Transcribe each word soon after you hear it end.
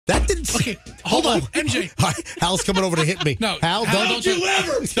Okay, hold on, MJ. Hal's coming over to hit me. No, Hal, Don't you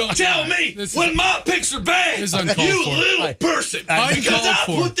ever tell me when my picks are bad, This is you uncalled for. little person. Because I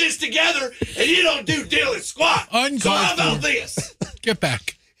put this together and you don't do diddly squat. So how about this? Get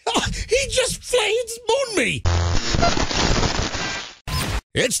back. He just flames mooned me.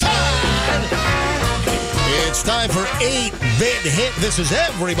 It's time. It's time for 8-Bit Hit. This is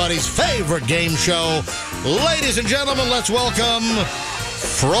everybody's favorite game show. Ladies and gentlemen, let's welcome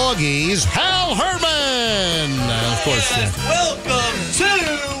Froggy's Hal Herman. Of course. Welcome to...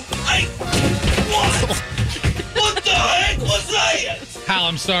 Hey, what the heck was that? Hal,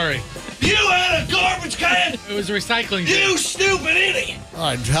 I'm sorry. You had a garbage can? It was a recycling bin. You stupid idiot. All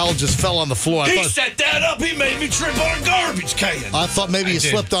right, Hal just fell on the floor. He set that up. He made me trip on a garbage can. I thought maybe you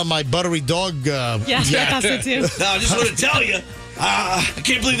slipped on my buttery dog. Yeah, I thought so too. No, I just want to tell you, I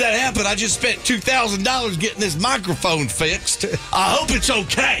can't believe that happened. I just spent $2,000 getting this microphone fixed. I hope it's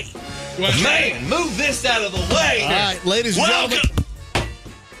okay. Man, move this out of the way. All right, ladies and gentlemen.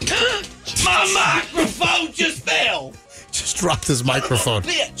 My microphone just fell. Just dropped his microphone.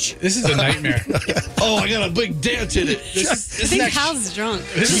 Bitch. This is a nightmare. Oh, I got a big dent in it. I think Hal's drunk.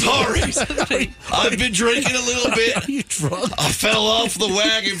 Sorry. I've been drinking a little bit. Are you drunk? I fell off the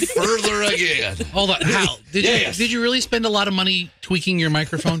wagon further again. Hold on, Hal. Did you really spend a lot of money tweaking your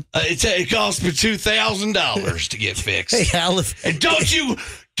microphone? It cost me $2,000 to get fixed. Hey, Hal. And don't you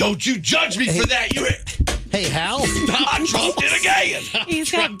judge me for that. Hey, Hal. I dropped it again. He's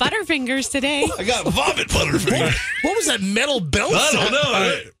got butterfingers today. I got vomit butterfingers. What was that metal belt? I don't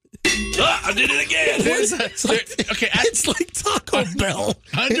know. I did it again. It's like Taco Bell.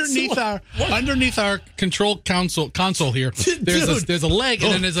 Underneath our control console here, there's a leg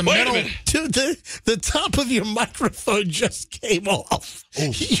and then there's a metal. Dude, the top of your microphone just came off.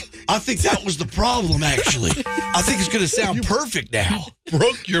 Oh, I think that was the problem, actually. I think it's going to sound perfect now.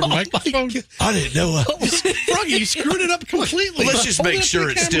 Broke your microphone? I didn't know. Froggy, you screwed it up completely. Let's just make sure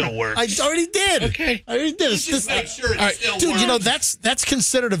it still works. I already did. Okay. I already did. Let's just make sure it still works. Dude, you know, that's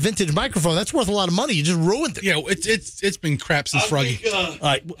considered a vintage microphone. That's worth a lot of money. You just ruined it. Yeah, it's been crap since Froggy. All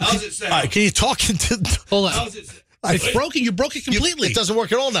right. How's it sound? All right, can you talk into... Hold on. How's it sound? It's broken. You broke it completely. It doesn't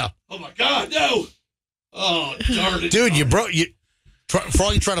work at all now. Oh, my God, no. Oh, darn it. Dude, you broke...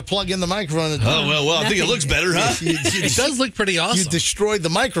 Froggy tried to plug in the microphone. Oh, well, I think it looks better, huh? It does look pretty awesome. You destroyed the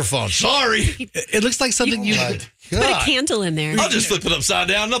microphone. Sorry. It looks like something you... Put a candle in there. I'll just flip it upside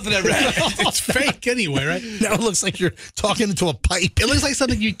down. Nothing ever happened. It's fake anyway, right? Now it looks like you're talking into a pipe. It looks like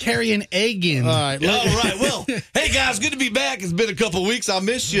something you'd carry an egg in. All right. Well, hey, guys, good to be back. It's been a couple weeks. I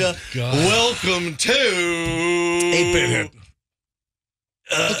missed you. Welcome to 8-Bit Hit.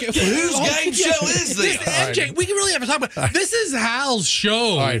 Whose game show is this? MJ, we can really have a talk about this. Is Hal's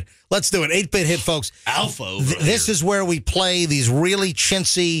show. All right, let's do it. 8-Bit Hit, folks. Alpha. This is where we play these really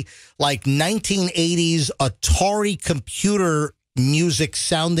chintzy, like 1980s Atari computer music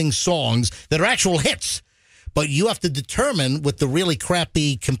sounding songs that are actual hits. But you have to determine with the really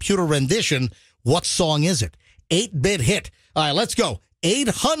crappy computer rendition, what song is it? 8-Bit Hit. All right, let's go.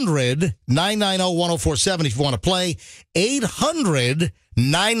 800-990-1047 if you want to play.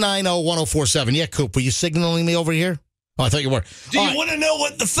 800-990-1047. Yeah, Coop, were you signaling me over here? Oh, I thought you were. Do you want to know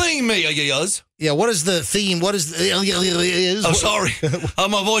what the theme is? Yeah, what is the theme? What is the... Oh, sorry.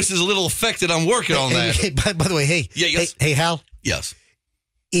 My voice is a little affected. I'm working on that. Hey, by the way, hey, Hal? Yes.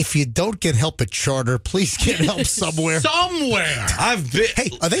 If you don't get help at Charter, please get help somewhere. I've been... Hey,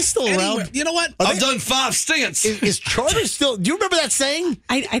 are they still around? You know what? I've done 5 stints. Is Charter still... Do you remember that saying?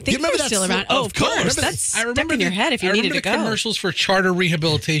 I think they're still around. Oh, of course. That's stuck in your head if you needed to go. I remember the commercials for Charter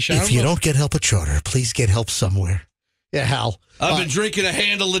rehabilitation. If you don't get help at Charter, please get help somewhere. Yeah, Hal. I've been drinking a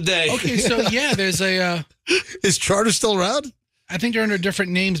handle a day. Okay, so yeah, there's a... Is Charter still around? I think they're under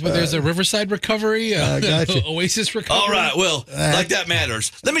different names, but there's a Riverside Recovery, gotcha. Oasis Recovery. All right, well, like that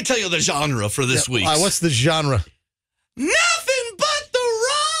matters. Let me tell you the genre for this week. What's the genre? Nothing but the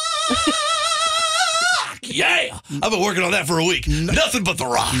rock. Yeah, I've been working on that for a week. Nothing but the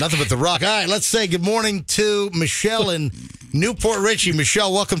rock. Nothing but the rock. All right, let's say good morning to Michelle in Newport Richey.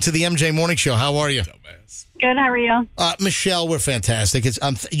 Michelle, welcome to the MJ Morning Show. How are you? Good, how are you? Michelle, we're fantastic.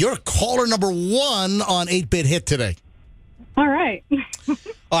 You're caller number 1 on 8-Bit Hit today. All right. All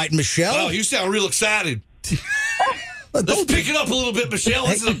right, Michelle. Oh, you sound real excited. Let's pick it up a little bit, Michelle.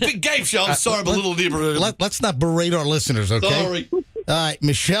 This is a big game show. I'm sorry, I'm a little deeper. Let's not berate our listeners, okay? Sorry. All right,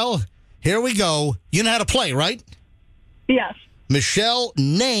 Michelle, here we go. You know how to play, right? Yes. Michelle,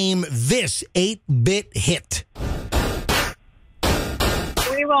 name this 8-Bit Hit.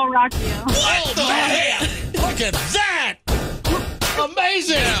 We Will Rock You. What the heck? Look at that!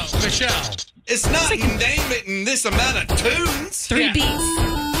 Amazing! Now, Michelle. It's not name it in this amount of tunes. 3 beats.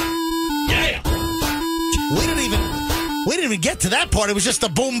 get to that part. It was just a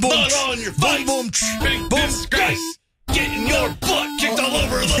boom, boom, Mud on your boom, face. boom, Big boom. disgrace. Getting your butt kicked all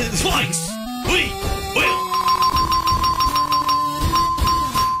over the place. We will.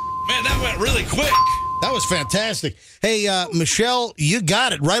 Man, that went really quick. That was fantastic. Hey, Michelle, you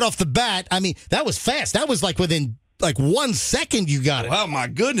got it right off the bat. I mean, that was fast. That was like within 1 second you got it. Wow, my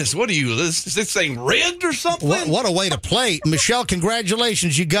goodness. What are you? Is this thing rigged or something? What a way to play. Michelle,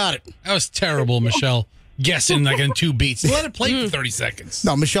 congratulations. You got it. That was terrible, Michelle. Guessing like in 2 beats. Let it play for 30 seconds.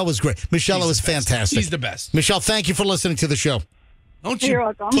 No, Michelle was great. Michelle was fantastic. She's the best. Michelle, thank you for listening to the show. Don't You're you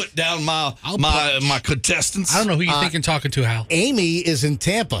welcome. put down my contestants? I don't know who you're thinking talking to, Hal. Amy is in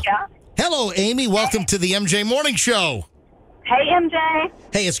Tampa. Yeah. Hello, Amy. Welcome to the MJ Morning Show. Hey, MJ.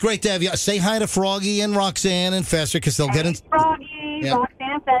 Hey, it's great to have you. Say hi to Froggy and Roxanne and Fester because they'll get in. Froggy, Yeah.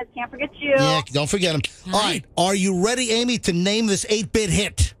 Roxanne says, can't forget you. Yeah, don't forget them. All right. Are you ready, Amy, to name this 8-bit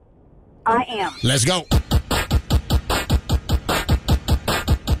hit? I am. Let's go.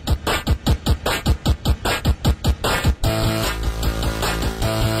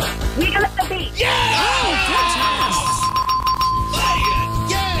 We got the beat.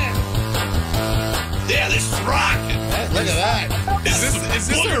 Yeah, this is rocking. Look at that. Is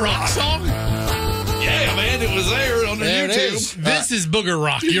this a rock song? Yeah, man, it was there on the There it YouTube. is. This is Booger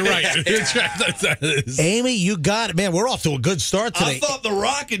Rock. You're right. That's right. That is. Amy, you got it. Man, we're off to a good start I today. thought the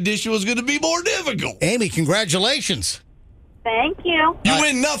rock edition was going to be more difficult. Amy, congratulations. Thank you. You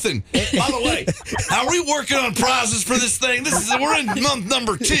win nothing. By the way, are we working on prizes for this thing? We're in month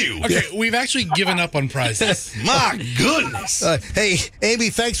number 2. Okay, we've actually given up on prizes. My goodness. Hey,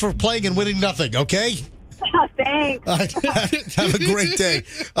 Amy, thanks for playing and winning nothing, okay? Thanks. Have a great day.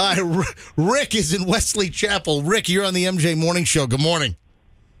 Rick is in Wesley Chapel. Rick, you're on the MJ Morning Show. Good morning.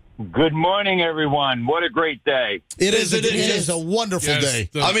 Good morning, everyone. What a great day. It is It a wonderful day.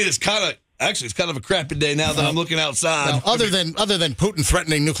 I mean, it's kind of a crappy day now that I'm looking outside. Now, other than Putin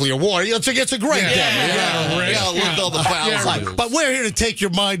threatening nuclear war, it's a great day. Yeah, look at all the fouls. Right, but we're here to take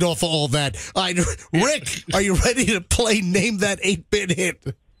your mind off of all that. All right, Rick, are you ready to play Name That 8-Bit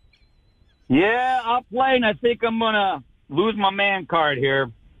Hit? Yeah, I'll play, and I think I'm going to lose my man card here.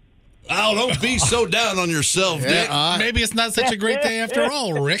 Oh, don't be so down on yourself, Dick. Maybe it's not such a great day after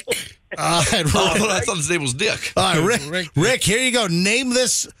all, Rick. I thought his name was Dick. All right, Rick, here you go. Name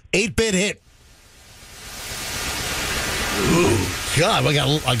this 8-bit hit. Ooh, God, I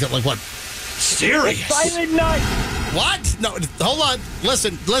got like what? Serious. Silent Night. What? No, hold on.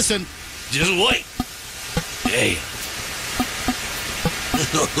 Listen. Just wait. Hey.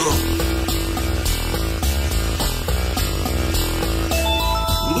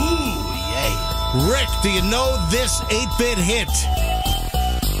 Rick, do you know this 8-bit hit?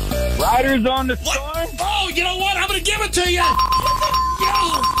 Riders on the Storm. Oh, you know what? I'm going to give it to you.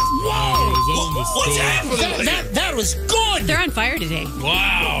 Whoa. What's happening? That was good. They're on fire today.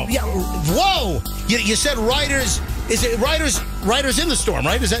 Wow. Yeah. Whoa. You said Riders. Is it Riders in the Storm?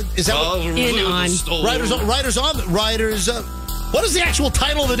 Right? Is that? Riders on. What is the actual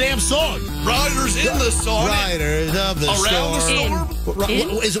title of the damn song? Riders in the storm. Riders of the Storm. Around the storm.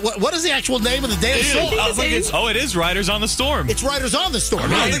 What is the actual name of the damn song? I think it's it is Riders on the Storm. It's Riders on the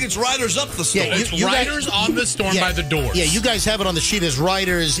Storm. I think it's Riders up the storm. Yeah, It's Riders on the Storm by the Doors. Yeah, you guys have it on the sheet as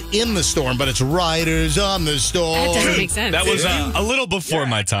Riders in the Storm, but it's Riders on the Storm. That doesn't make sense. That was a little before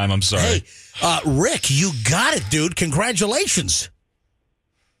my time. I'm sorry. Hey, Rick, you got it, dude. Congratulations.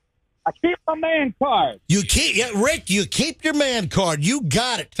 I keep my man card. Rick, you keep your man card. You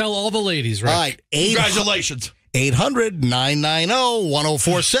got it. Tell all the ladies, right? All right. Congratulations.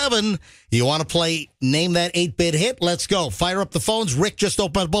 800-990-1047. You want to play Name That 8-Bit Hit? Let's go. Fire up the phones. Rick just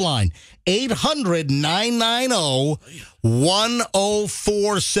opened up a line.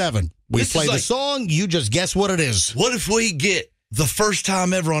 800-990-1047. We play the song. You just guess what it is. What if we get the first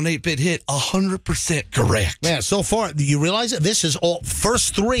time ever on 8-Bit Hit 100% correct? Yeah, so far, you realize that this is all,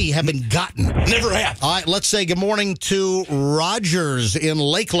 first 3 have been gotten. Never happened. All right, let's say good morning to Rogers in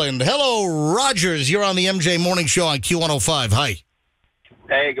Lakeland. Hello, Rogers. You're on the MJ Morning Show on Q105. Hi.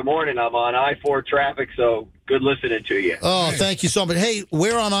 Hey, good morning. I'm on I-4 traffic, so good listening to you. Oh, thank you so much. Hey,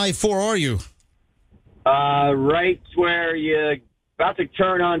 where on I-4 are you? Right where you're about to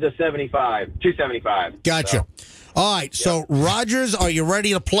turn on to 275. Gotcha. So. All right, so Rogers, are you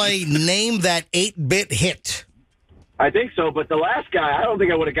ready to play Name That 8-Bit Hit? I think so, but the last guy, I don't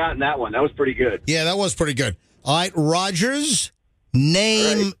think I would have gotten that one. That was pretty good. Yeah, that was pretty good. All right, Rogers,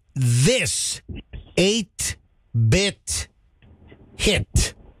 name this 8-bit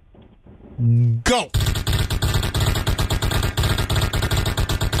hit. Go.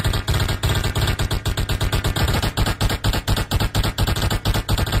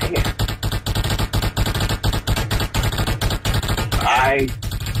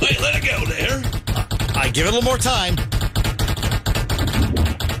 Wait, let it go there. I give it a little more time.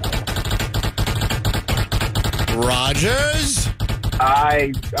 Rogers.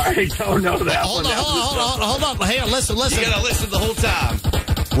 I don't know that Hold one. on. Hey, listen. You gotta listen the whole time.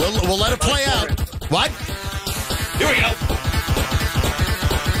 We'll let it play out. What? Here we go.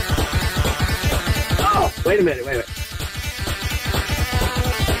 Oh, wait a minute.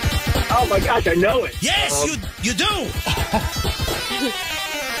 Oh my gosh, I know it. Yes, you do.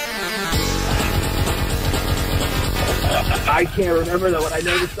 I can't remember though, but I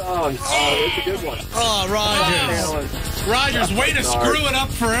know the song. Oh, it's a good one. Oh, Rogers. Rogers, way to screw it up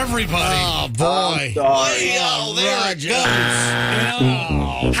for everybody. Oh, boy. Hey, oh, there it goes.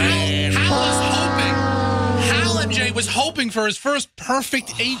 Hal and Jay was hoping for his first perfect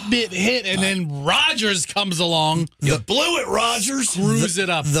 8-bit hit, and then Rogers comes along. You blew it, Rogers. Screws it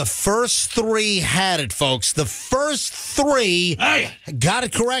up. The first three had it, folks. The first three got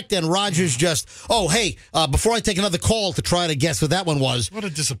it correct, and Rogers just... Oh, hey, before I take another call to try to guess what that one was... What a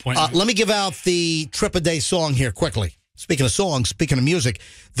disappointment. Let me give out the Trip-A-Day song here quickly. Speaking of songs, speaking of music,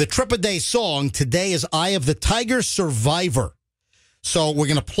 the Trip-A-Day song today is Eye of the Tiger Survivor. So we're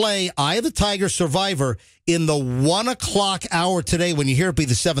going to play Eye of the Tiger Survivor in the 1 o'clock hour today. When you hear it, be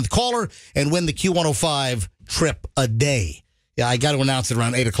the 7th caller and win the Q105 Trip-A-Day. Yeah, I got to announce it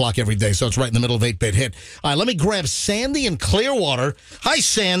around 8 o'clock every day, so it's right in the middle of 8-bit hit. All right, let me grab Sandy in Clearwater. Hi,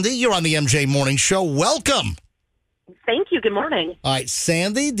 Sandy. You're on the MJ Morning Show. Welcome. Thank you. Good morning. All right,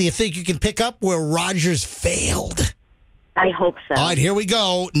 Sandy, do you think you can pick up where Rogers failed? I hope so. All right, here we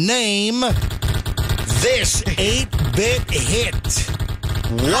go. Name this 8-bit hit.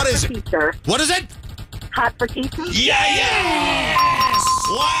 What is it? Teacher. What is it? Hot for teacher? Yes!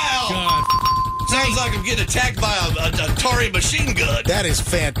 Wow! God. Sounds like I'm getting attacked by a Atari machine gun. That is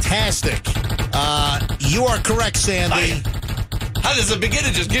fantastic. You are correct, Sandy. How does the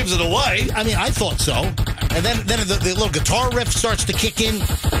beginning just gives it away? I mean, I thought so. And then the little guitar riff starts to kick in.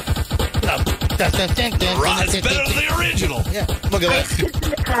 Right, it's better than the original. Yeah, look at I that. was in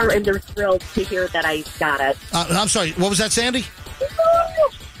the car and they're thrilled to hear that I got it. I'm sorry, what was that, Sandy?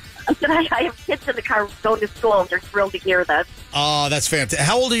 I said I have kids in the car going to school and they're thrilled to hear this. Oh, that's fantastic.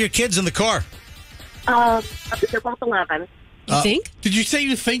 How old are your kids in the car? They're both 11. You think? Did you say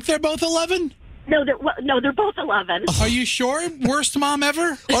you think they're both 11? No, they're both 11. Are you sure? Worst mom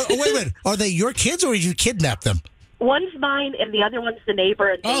ever? Wait. Are they your kids or did you kidnap them? One's mine and the other one's the neighbor,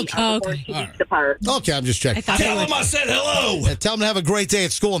 and they are 2 weeks apart. Okay, I'm just checking. Tell them I said hello. Tell them to have a great day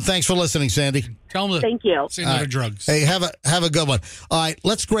at school, and thanks for listening, Sandy. Tell them to Thank you. say no to drugs. Hey, have a good one. All right,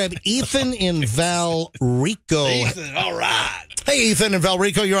 let's grab Ethan in Valrico. Ethan, all right. Hey, Ethan in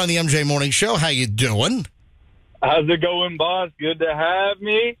Valrico, you're on the MJ Morning Show. How you doing? How's it going, boss? Good to have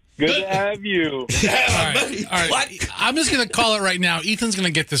me. Good to have you. All right. What? I'm just going to call it right now. Ethan's going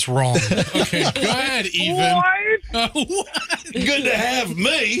to get this wrong. Okay, go ahead, Ethan. What? Good to have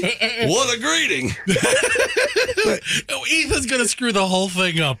me. What a greeting. Ethan's going to screw the whole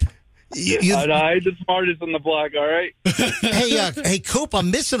thing up. I ain't the smartest on the block, all right? Hey, Coop,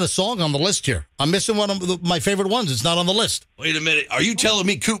 I'm missing a song on the list here. I'm missing one of my favorite ones. It's not on the list. Wait a minute. Are you telling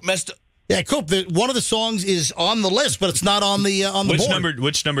me Coop messed up? Yeah, Coop, one of the songs is on the list, but it's not on the board.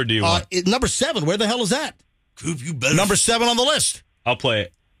 Which number do you want? Number 7. Where the hell is that? Coop, you better. Number 7 on the list. I'll play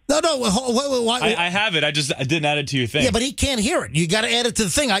it. No. Why? I have it. I didn't add it to your thing. Yeah, but he can't hear it. You got to add it to the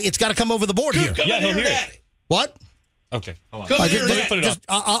thing. It's got to come over the board Coop, here. come Yeah, in he'll here, hear it. Daddy. What? Okay, hold on. Come here, Let me put it up.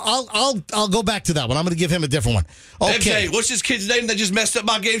 I'll go back to that one. I'm going to give him a different one. Okay. MJ, what's this kid's name that just messed up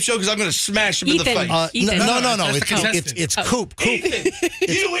my game show? Because I'm going to smash him in the Ethan. face. Ethan. No. That's the contestant. It's Coop. Ethan,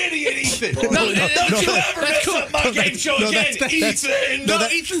 you idiot, Ethan. No, Don't you ever mess up my game show again, Ethan. No,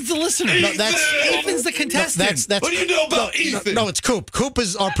 Ethan's the listener. Ethan's the contestant. That's What do you know about Ethan? No, it's Coop. Coop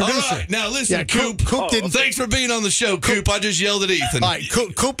is our All producer. right, now listen, Yeah, Coop. Coop didn't. Thanks for being on the show, Coop. I just yelled at Ethan. All right,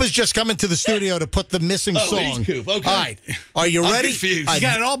 Coop is just coming to the studio to put the missing Oh, song. he's Coop. Okay. All right, are you I'm ready? confused. All You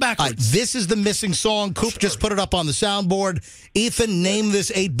got it all backwards. This is the missing song. Coop just put it up on the soundboard. Ethan, name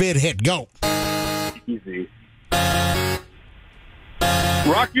this 8-bit hit. Go. Easy.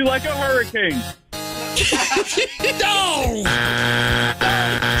 Rock you like a hurricane. No!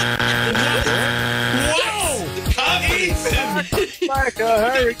 Ethan. Like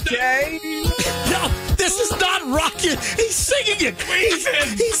a hurricane. No, this is not Rock You. He's singing it.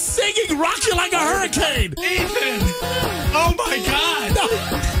 Ethan. He's singing Rock You Like a Hurricane. Ethan! Oh, my God!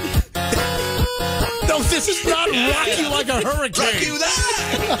 No, this is not Rock You Like a Hurricane. Rock you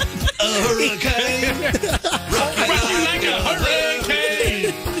that. A hurricane. Rock you like a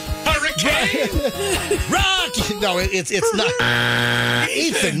hurricane! Hurricane! Rock. No, it's not.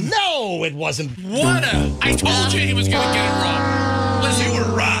 Ethan, no, it wasn't. I told you he was going to get it wrong. Listen, you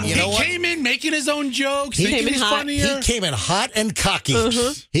were right. You know he what? came in making his own jokes, He making came in his hot. funnier. He came in hot and cocky.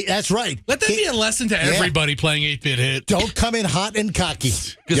 That's right. Let that be a lesson to everybody playing 8-Bit Hit. Don't come in hot and cocky.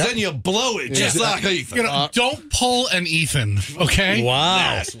 Because then you blow it just like Ethan. You know, don't pull an Ethan, okay?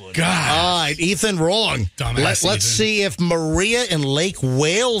 Wow. God. All right, Ethan, wrong. Dumbass Let's Ethan. see if Maria in Lake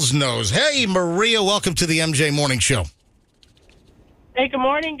Wales knows. Hey, Maria, welcome to the MJ Morning Show. Hey, good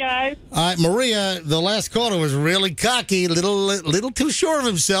morning, guys. All right, Maria, the last caller was really cocky, little too sure of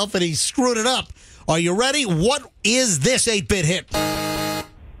himself, and he screwed it up. Are you ready? What is this 8-Bit Hit?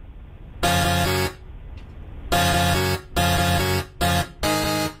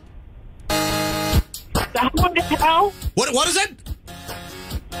 Highway to Hell. What is it?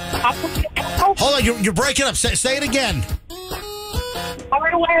 Highway to Hell. Hold on, you're breaking up. Say it again.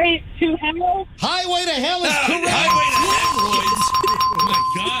 Highway to Hell. Highway to Hell is correct. Highway to hemorrhoids. Oh, my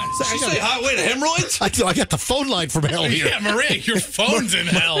God. Did you say highway to hemorrhoids? I got the phone line from hell here. Yeah, Maria, your phone's in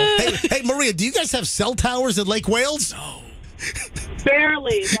hell. Hey, Maria, do you guys have cell towers in Lake Wales? No.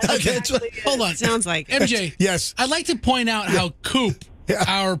 Barely. That's Okay, exactly it. Hold on. Sounds like MJ. Yes. I'd like to point out how Coop,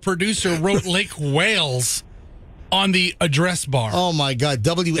 our producer, wrote Lake Wales on the address bar. Oh, my God.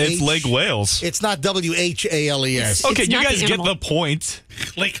 It's Lake Wales. It's not WHALES. Okay, It's you not guys the get animal. the point.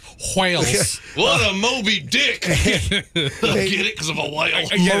 Lake Wales. What a Moby Dick. Get it because of a whale. I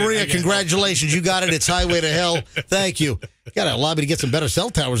get it, Maria, I get it. congratulations. You got it. It's Highway to Hell. Thank you. Got to allow me to get some better cell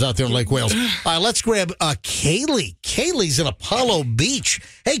towers out there in Lake Wales. All right, let's grab Kaylee. Kaylee's in Apollo Beach.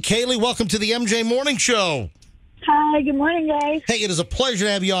 Hey, Kaylee, welcome to the MJ Morning Show. Hi, good morning, guys. Hey, it is a pleasure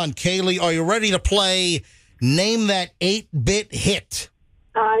to have you on, Kaylee. Are you ready to play Name That 8-Bit Hit?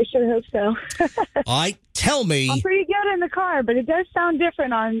 I sure hope so. All right, tell me. I'm pretty good in the car, but it does sound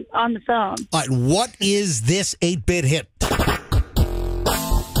different on the phone. All right, what is this 8-Bit Hit?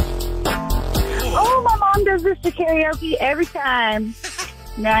 Oh, my mom does this to karaoke every time.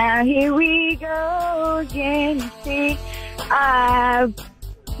 Now here we go again. You see,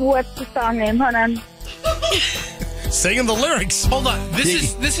 what's the song name? Hold on. Singing the lyrics. Hold on.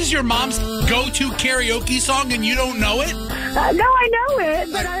 This is your mom's go-to karaoke song, and you don't know it? No, I know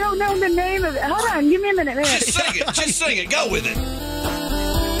it, but I don't know the name of it. Hold on, give me a minute. Just sing it. Just sing it. Go with it.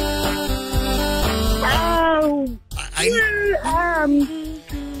 Oh,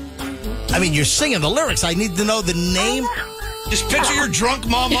 I mean, you're singing the lyrics. I need to know the name. Just picture your drunk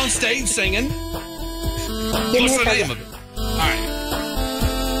mom on stage singing. What's the name of it? All right.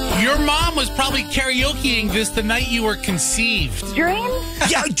 Your mom was probably karaokeing this the night you were conceived. Dreams?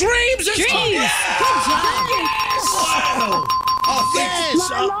 Yeah, Dreams. Dreams. Good job. Wow. Oh, Yes.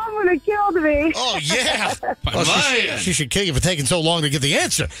 My mom would have killed me. Oh, yeah. Well, man. she should kill you for taking so long to get the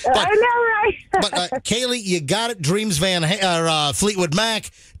answer. But, I know, right? but Kaylee, you got it. Dreams Fleetwood Mac.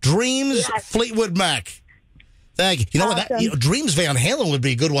 Dreams Yes. Fleetwood Mac. Thank you. You know what? Awesome. Dreams Van Halen would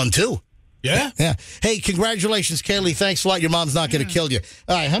be a good one, too. Yeah? Yeah. Hey, congratulations, Kaylee. Thanks a lot. Your mom's not going to kill you.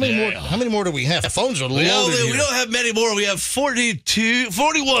 All right. How many more do we have? The phones are loaded We here. don't have many more. We have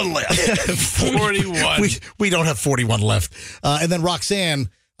 41 left. 41. We don't have 41 left. And then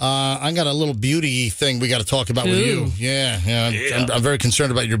Roxanne, I got a little beauty thing we got to talk about with you. Yeah. I'm very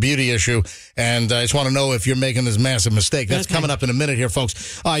concerned about your beauty issue, and I just want to know if you're making this massive mistake. That's coming up in a minute here,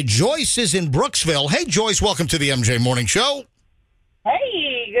 folks. Joyce is in Brooksville. Hey, Joyce, welcome to the MJ Morning Show.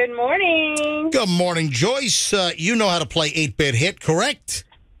 Hey, good morning. Good morning, Joyce. You know how to play 8-Bit Hit, correct?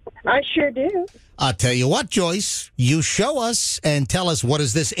 I sure do. I'll tell you what, Joyce. You show us and tell us what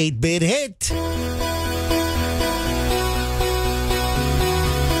is this 8-Bit Hit.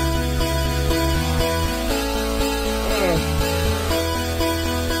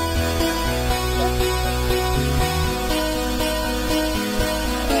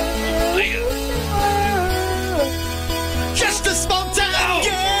 Just a small town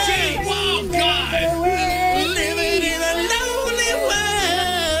game. Oh, God. Living in a lonely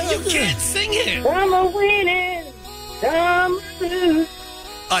world. You can't sing it. I'm a winning. I'm a lose.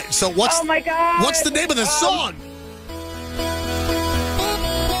 All right, so what's Oh, my God. what's the name of the song?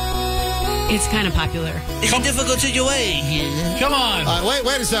 It's kind of popular. It's a difficult situation. Come on. Wait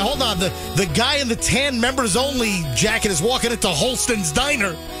a second. Hold on. The guy in the tan members only jacket is walking into Holston's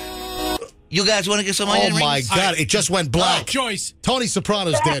Diner. You guys want to get some Oh onion my rings? God! It just went black. Joyce. Tony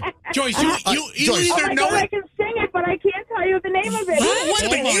Soprano's dead. Joyce, you Joyce. Oh either my know God, I it. can sing it, but I can't tell you the name of it. Wait a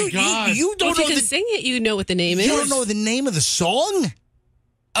minute. Oh, my God. You don't If you know can the sing it, you know what the name is. you don't know the name of the song?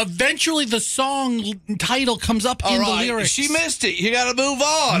 Eventually, the song title comes up All in right. the lyrics. She missed it. You got to move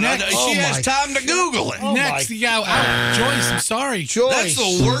on. Next. She Oh, has my- time to Google it. Next, Joyce, I'm sorry. Joyce. That's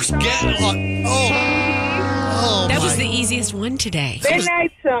the worst get. Oh. That That was the easiest one today.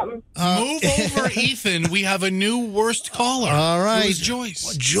 Midnight something. Move over, Ethan. We have a new worst caller. All right. It was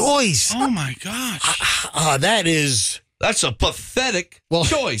Joyce. Joyce. Oh, my gosh. That is... That's a pathetic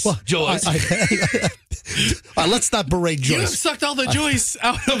choice, Joyce. Let's not berate Joyce. You have sucked all the Joyce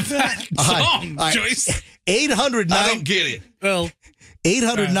out of that song, Joyce. 800 I don't get it. Well,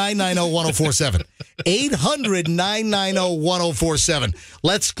 800-990-1047. 800-990-1047.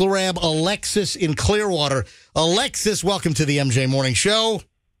 Let's grab Alexis in Clearwater. Alexis, welcome to the MJ Morning Show.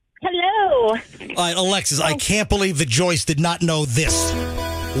 Hello. All right, Alexis, I can't believe that Joyce did not know this.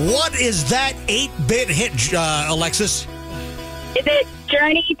 What is that 8-bit hit, Alexis? Is it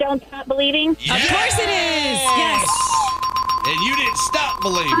Journey, Don't Stop Believing? Yeah. Of course it is. Yes. And you didn't stop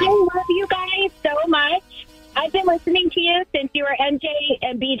believing. I love you guys so much. I've been listening to you since you were MJ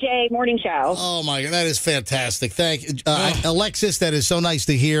and BJ morning show. Oh, my God. That is fantastic. Thank you. Alexis, that is so nice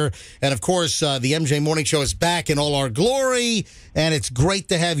to hear. And, of course, the MJ Morning Show is back in all our glory, and it's great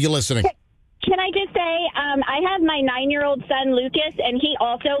to have you listening. Can I just say, I have my 9-year-old son, Lucas, and he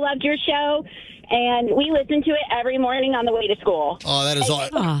also loved your show, and we listen to it every morning on the way to school. Oh, that is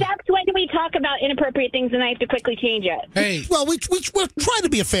awesome. Except when we talk about inappropriate things, and I have to quickly change it. hey, Well, we're trying to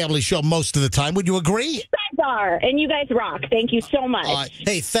be a family show most of the time. Would you agree? You guys are, and you guys rock. Thank you so much.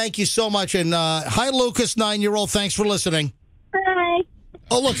 Hey, thank you so much. And hi, Lucas, 9-year-old. Thanks for listening. Bye.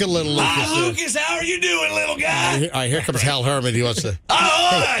 Oh, look at little Lucas. Hi, Lucas. How are you doing, little guy? All right, here comes Hal Herman. He wants to.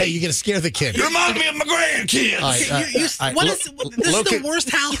 Hey, you're going to scare the kid. You remind me of my grandkids. this is the worst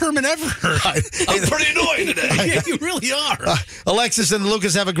Hal Herman ever heard. I'm pretty annoying today. Yeah, you really are. Alexis and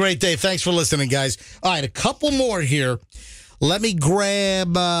Lucas, have a great day. Thanks for listening, guys. All right, a couple more here. Let me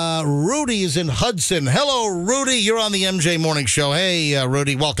grab Rudy's in Hudson. Hello, Rudy. You're on the MJ Morning Show. Hey,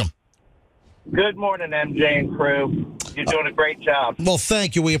 Rudy, welcome. Good morning, MJ and crew. You're doing a great job. Well,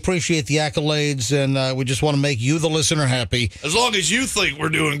 thank you. We appreciate the accolades, and we just want to make you, the listener, happy. As long as you think we're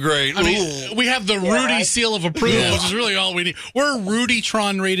doing great. I mean, we have the Rudy seal of approval, which is really all we need. We're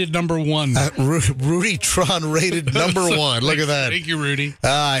Rudy-tron rated number 1. Rudy-tron rated number 1. Look at that. Thank you, Rudy. All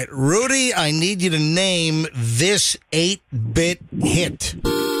right, Rudy, I need you to name this 8-bit hit.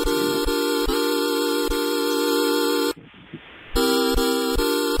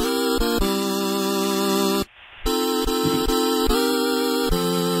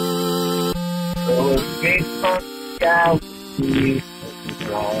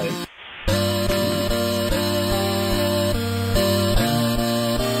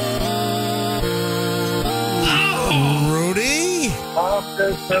 Rudy? I'm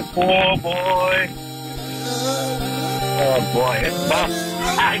just a poor boy. Oh, boy.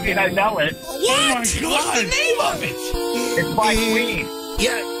 I mean, I know it. Oh, my God. What's the name of it? It's by Queen.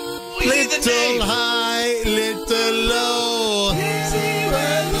 Yeah. Little high, little low.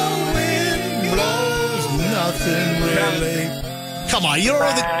 Where the wind blows, nothing really. Come on, you're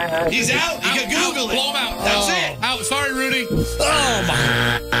on the. He's out. You can Google it. Blow him out. That's it. Out. Sorry, Rudy. Oh,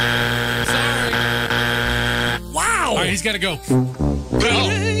 my. Sorry. Wow. All right, he's got to go.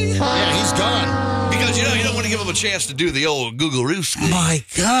 Yeah, he's gone. Because, you don't want to give him a chance to do the old Google Rooski. My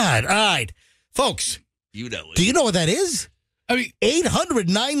God. All right. Folks, You know it. do you know what that is? I mean,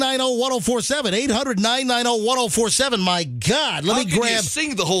 800-990-1047. 800-990-1047. My God. Let How me can grab. you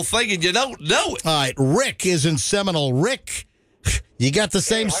sing the whole thing and you don't know it? All right. Rick is in Seminole. Rick, you got the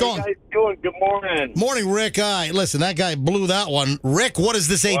same song. How you guys doing? Good morning. Morning, Rick. All right. Listen, that guy blew that one. Rick, what is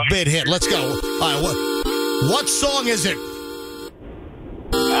this 8-bit hit? Let's go. All right. What song is it?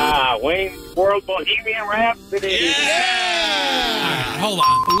 Wayne's World Bohemian Rhapsody. Yeah! hold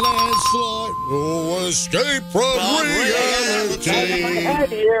on. Landslide, no escape from reality. My head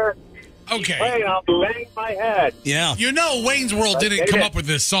here. Okay. Wait, I'm banging my head. Yeah. You know Wayne's World didn't come up with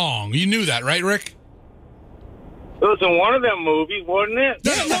this song. You knew that, right, Rick? It was in one of them movies, wasn't it?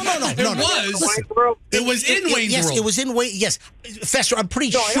 No. It was in Wayne's Yes, World. it was in Wayne. Yes, Fester, I'm pretty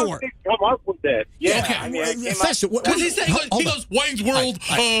No, I sure. don't think come up with that. Yeah. Okay. I mean, I came Fester, up- what Because he said, he goes Wayne's World,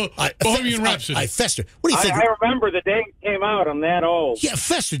 Bohemian Rhapsody. Fester, what do you think? I remember the day it came out. I'm that old. Yeah,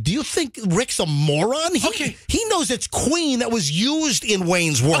 Fester, do you think Rick's a moron? He knows it's Queen that was used in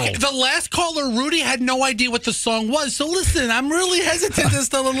Wayne's World. Okay, the last caller, Rudy, had no idea what the song was. So listen, I'm really hesitant as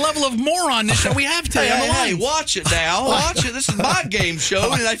to the level of moronness that we have today. Hey, watch it now. Watch it. This is my game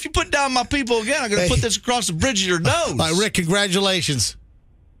show. And if you put down my people again, I'm going to put this across the bridge of your nose. All right, Rick, congratulations.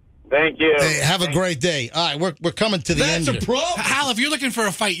 Thank you. Hey, have a great day. All right, we're coming to the end. That's a problem. Hal, if you're looking for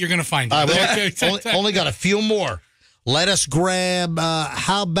a fight, you're going to find it. All right, only got a few more. Let us grab,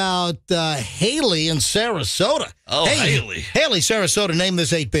 how about Haley in Sarasota? Oh, Haley. Haley, Sarasota, name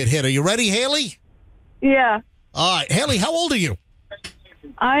this 8-bit hit. Are you ready, Haley? Yeah. All right, Haley, how old are you?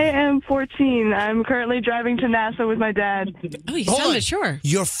 I am 14. I'm currently driving to NASA with my dad. Oh, you Hold sound on. mature.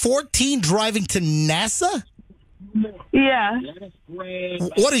 You're 14 driving to NASA? Yeah.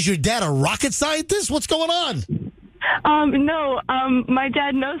 What is your dad, a rocket scientist? What's going on? No, my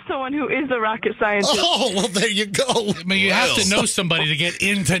dad knows someone who is a rocket scientist. Oh, well, there you go. I mean, you have to know somebody to get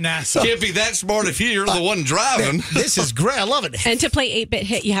into NASA. Can't be that smart if you're the one driving. This is great. I love it. And to play 8-bit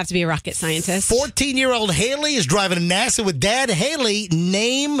hit, you have to be a rocket scientist. 14-year-old Haley is driving to NASA with Dad. Haley,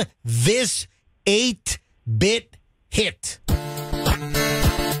 name this 8-bit hit.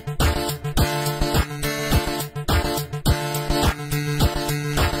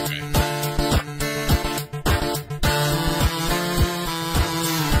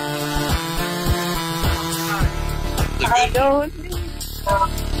 I don't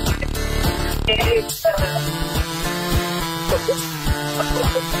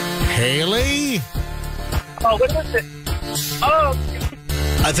Haley? Oh, what was it? Oh.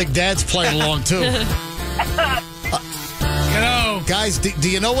 I think Dad's playing along, too. Guys, do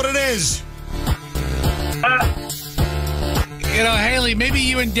you know what it is? Haley, maybe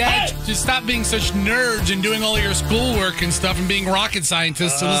you and Dad just stop being such nerds and doing all your schoolwork and stuff and being rocket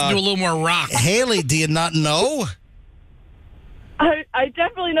scientists and listen to a little more rock. Haley, do you not know? I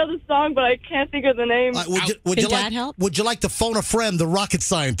definitely know the song, but I can't think of the name. Would you like help? Would you like to phone a friend, the rocket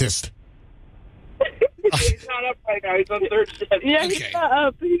scientist? He's not up right now. He's on third shift. Yeah, he's not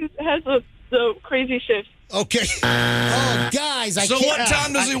up. He has the crazy shift. Okay. Oh, guys, I So can't. what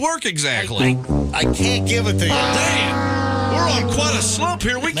time does he work exactly? I can't give it to you. Damn. We're on quite a slump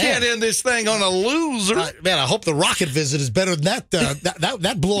here. We can't end this thing on a loser. Man, I hope the rocket visit is better than that.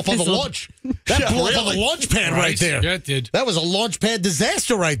 That blew up on the launch. That blew up on the launch pad right there. Yeah, it did. That was a launch pad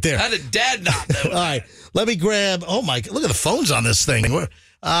disaster right there. How did Dad not know? All right, let me grab. Oh my! Look at the phones on this thing.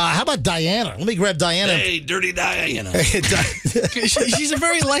 How about Diana? Let me grab Diana. Hey, Dirty Diana. She's a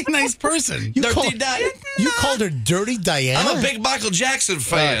very nice person. Dirty Diana. You called her Dirty Diana? I'm a big Michael Jackson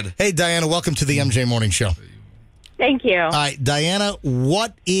fan. Hey, Diana, welcome to the MJ Morning Show. Thank you. All right, Diana,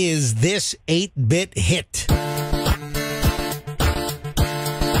 what is this 8-bit hit?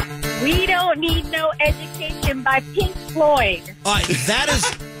 We Don't Need No Education by Pink Floyd. All right,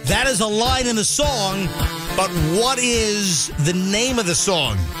 that is a line in the song, but what is the name of the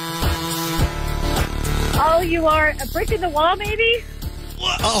song? Oh, you are a brick in the wall, maybe?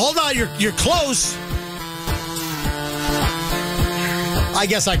 Hold on, you're close. I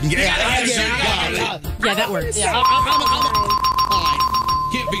guess I can get. Yeah, that works.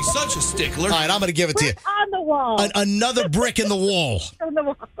 Can't be such a stickler. All right, I'm going to give it to you. On the wall. Another brick in the wall. On the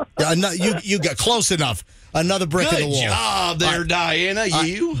wall. You got close enough. Another brick in the wall. Good job there, Diana.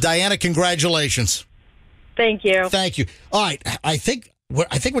 You. Diana, congratulations. Thank you. Thank you. All right, I think we're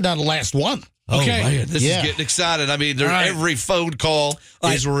down to the last one. Okay, man, this is getting excited. I mean, every phone call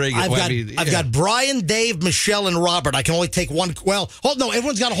is ringing. I've got Brian, Dave, Michelle, and Robert. I can only take one. Well,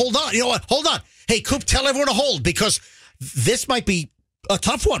 everyone's got to hold on. You know what? Hold on. Hey, Coop, tell everyone to hold because this might be a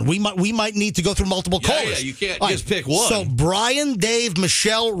tough one. We might need to go through multiple callers. Yeah, you can't just pick one. So Brian, Dave,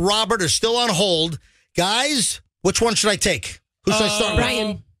 Michelle, Robert are still on hold. Guys, which one should I take? Who should I start with?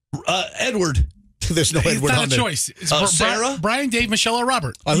 Brian. Edward. There's no Edward not on a there. choice. It's Sarah? Brian, Dave, Michelle, or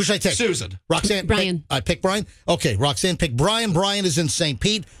Robert. Who should I take? Susan. Roxanne. Brian. I pick Brian. Okay, Roxanne picked Brian. Brian is in St.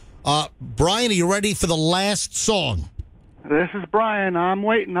 Pete. Brian, are you ready for the last song? This is Brian. I'm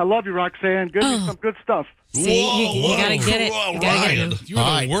waiting. I love you, Roxanne. Give me some good stuff. See, you got to get it. You got to get it. You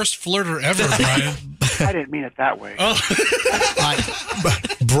are the worst flirter ever, Brian. I didn't mean it that way.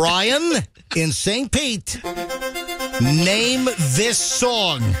 Brian in St. Pete, name this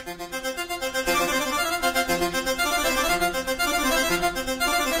song.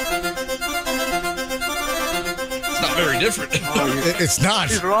 Very different. It's not.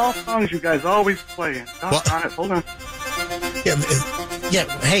 These are all songs you guys always play. Hold on. Yeah.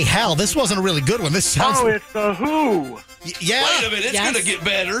 Hey, Hal, this wasn't a really good one. This sounds. Oh, it's The Who. Yeah. Wait a minute. It's going to get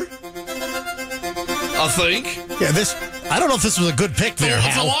better. I think. Yeah, I don't know if this was a good pick there,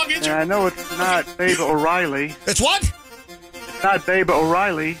 Hal. Yeah, I know it's not Baba O'Reilly. It's what? It's not Baba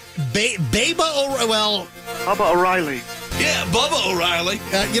O'Reilly. Baba O'Reilly. Well. Bubba O'Reilly. Yeah, Bubba O'Reilly.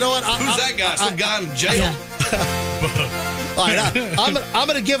 You know what? Who's that guy? Some guy in jail. All right, I'm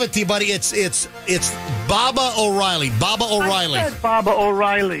going to give it to you, buddy. It's Baba O'Reilly. Baba O'Reilly. I said Baba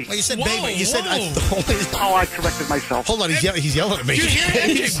O'Reilly. Well, you said Baba. You said. I corrected myself. Hold on, he's yelling at me. Did you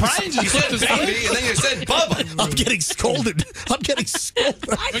hear MJ? Brian just said baby, and then you said Bubba. I'm getting scolded.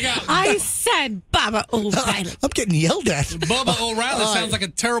 I said Baba O'Reilly. I'm getting yelled at. Bubba O'Reilly sounds like a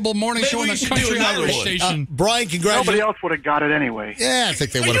terrible morning show on the country Irish station. Brian, congratulations. Nobody else would have got it anyway. Yeah, I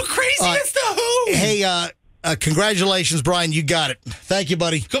think they would have. Are you crazy? It's The Who. Hey, Congratulations, Brian. You got it. Thank you,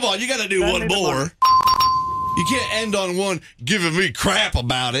 buddy. Come on, you got to do one more. You can't end on one giving me crap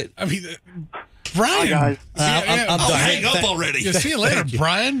about it. I mean, Brian. Hi, guys. I'm done. Hang up already. See you later,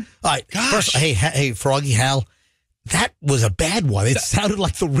 Brian. All right. Gosh. First, hey, Froggy, Hal, that was a bad one. It sounded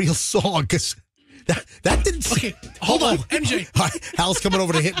like the real song because that didn't. Okay, hold on, MJ. All right, Hal's coming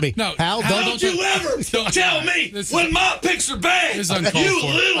over to hit me. No, Hal, Don't you ever tell me when my picks are bad, This is you uncalled for.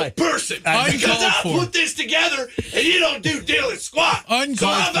 little person. Uncalled Because I for. put this together and you don't do diddly squat. Uncalled So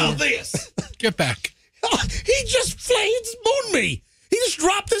how about for. this? Get back. He just mooned me. He just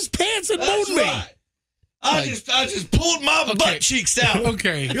dropped his pants and That's mooned me. right. I just pulled my butt cheeks out.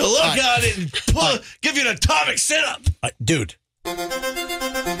 Okay. You look at it and give you an atomic sit-up. Dude,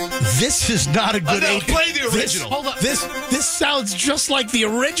 this is not a good. Play the original. Hold on. This sounds just like the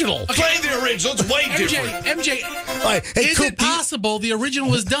original. Play the original. It's way different. MJ, Right, hey, is Coop, it possible the original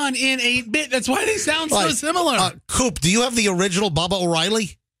was done in 8-bit? That's why they sound so similar. Coop, do you have the original Baba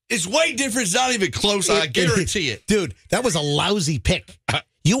O'Reilly? It's way different. It's not even close. I guarantee it. Dude, that was a lousy pick.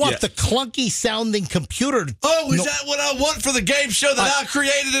 You want the clunky sounding computer. Oh, is that what I want for the game show that I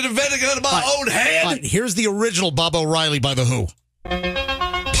created and invented out of my own hand? Right, here's the original Bob O'Reilly by The Who.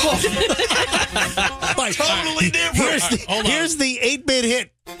 Totally different. Here's the 8-bit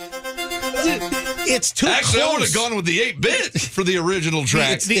hit. It's too Actually, close. I would have gone with the 8-bit for the original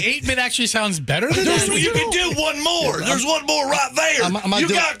track. The 8-bit actually sounds better than that. You can do one more. There's one more right there. You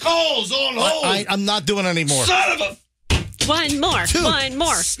got calls on hold. I'm not doing any more. Son of a... One more. One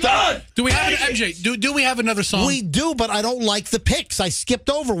more. Stud. Do we have an MJ? Do we have another song? We do, but I don't like the picks. I skipped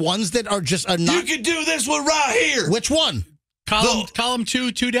over ones that are just not. You can do this one right here. Which one? Column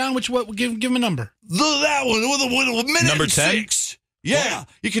two down. Give him a number. That one with a minute Number and 10? 6. Yeah,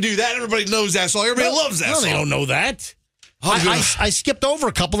 you can do that. Everybody knows that song. Everybody loves that song. They don't know that. I skipped over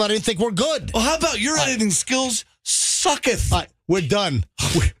a couple that I didn't think were good. Well, how about your editing skills sucketh? We're done.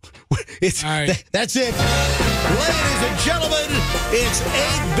 That's it. Ladies and gentlemen, it's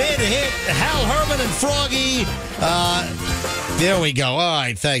 8-bit hit Hal Herman and Froggy. There we go. All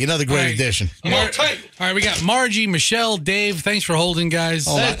right, thank you. Another great addition. All right, we got Margie, Michelle, Dave. Thanks for holding, guys.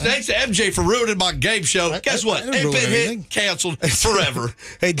 Thanks to MJ for ruining my game show. Guess what? 8-bit hit canceled forever.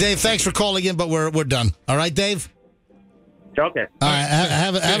 Hey, Dave, thanks for calling in, but we're done. All right, Dave? Okay. All right,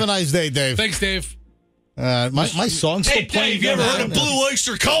 have a nice day, Dave. Thanks, Dave. My song's still playing. Dave, you ever heard of Blue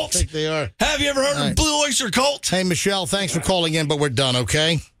Oyster Cult? I think they are. Have you ever heard of Blue Oyster Cult? Hey, Michelle, thanks for calling in, but we're done,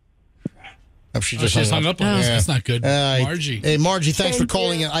 okay? She just hung up on us. That's not good. Margie. Hey, Margie, thanks for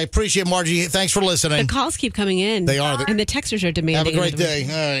calling in. I appreciate Margie. Thanks for listening. The calls keep coming in. They are. And the texters are demanding. Have a great day.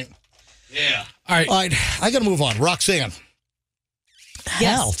 All right. Yeah. All right. I got to move on. Roxanne. Yes.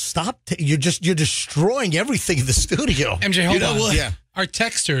 Hal, stop. You're destroying everything in the studio. MJ, hold on. What? Yeah. Our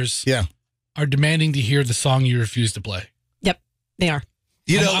texters are demanding to hear the song you refuse to play. Yep, they are.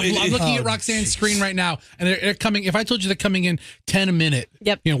 I'm looking at Roxanne's screen right now, and they're coming. If I told you they're coming in 10 a minute,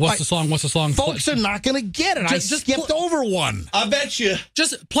 what's the song? What's the song? Folks are not going to get it. I skipped over one. I bet you.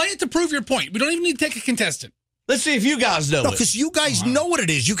 Just play it to prove your point. We don't even need to take a contestant. Let's see if you guys know it. Because you guys know what it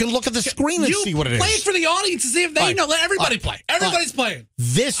is. You can look at the screen and see what it is. Play it for the audience to see if they know. Let everybody play. Everybody's playing.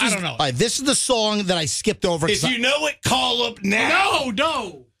 If you know it, call up now.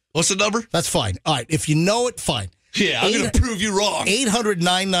 No. What's the number? That's fine. All right. If you know it, fine. Yeah, I'm going to prove you wrong.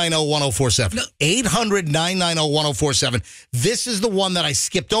 800-990-1047. 800-990-1047. This is the one that I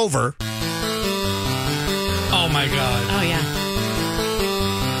skipped over. Oh, my God. Oh, yeah.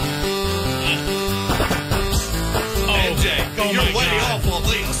 MJ, you're way off on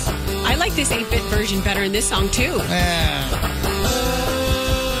this. I like this 8-bit version better in this song, too.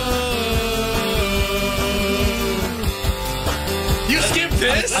 You skipped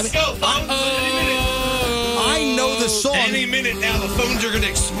this? Let's go, folks. I know the song. Any minute now, the phones are going to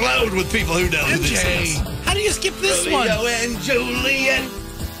explode with people who know who this is. How do you skip this Romeo one? and Juliet.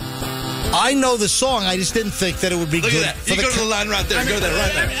 I know the song. I just didn't think that it would be Look good. at that. You go to the line right there. Go there,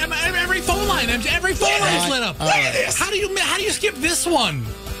 right there. Every phone line is lit up. Look at this. How do you skip this one?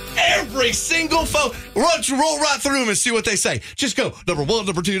 Every single phone. Roll right through them and see what they say. Just go number 1,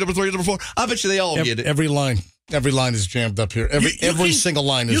 number 2, number 3, number 4. I bet you they all get it. Every line is jammed up here. Every single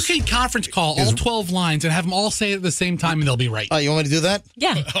line is. You can conference call all 12 lines and have them all say it at the same time, and they'll be right. Oh, you want me to do that?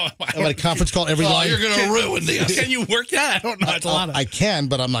 Yeah. I want to conference call every line. You're going to ruin this. Can you work that? I don't know. It's a lot of. I can,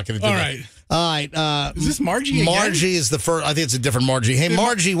 but I'm not going to do all that. right. All right. Is this Margie again? Margie is the first. I think it's a different Margie. Hey,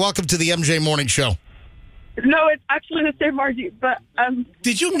 Margie, welcome to the MJ Morning Show. No, it's actually the same Margie, but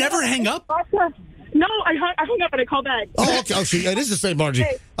Did you never hang up? No, I hung up and I called back. Oh, okay. Oh, it is the same Margie.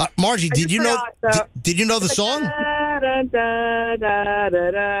 Margie, did you know the song? da, da, da,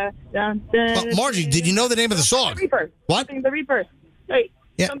 da, da, da. Margie, did you know the name of the song? The Reaper. What? Something the Reaper. Wait,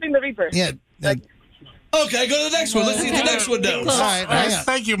 Yeah. something the Reaper. Yeah. Okay, go to the next one. Let's see what the next one does. All right. hang on.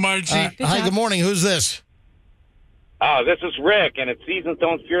 Thank you, Margie. Hi, good morning. Who's this? This is Rick, and it's Seasons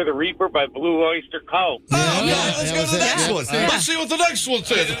Don't Fear the Reaper by Blue Oyster Cult. Let's go to the next one. Let's see what the next one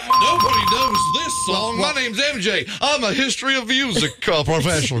says. Nobody knows this song. My name's MJ. I'm a history of music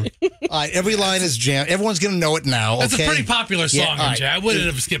professional. All right, every line is jammed. Everyone's going to know it now. That's okay? a pretty popular song, all right. MJ. I wouldn't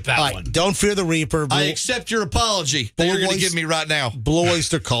have skipped that one. Don't Fear the Reaper. I accept your apology that you're going to give me right now. Blue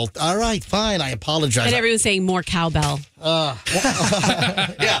Oyster Cult. All right, fine. I apologize. And everyone's saying more cowbell. Yeah,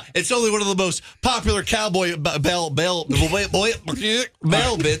 it's only one of the most popular cowboy bell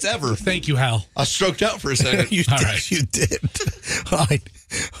bits ever. Thank you, Hal. I stroked out for a second. You did. All right.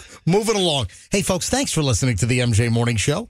 Moving along. Hey, folks, thanks for listening to the MJ Morning Show.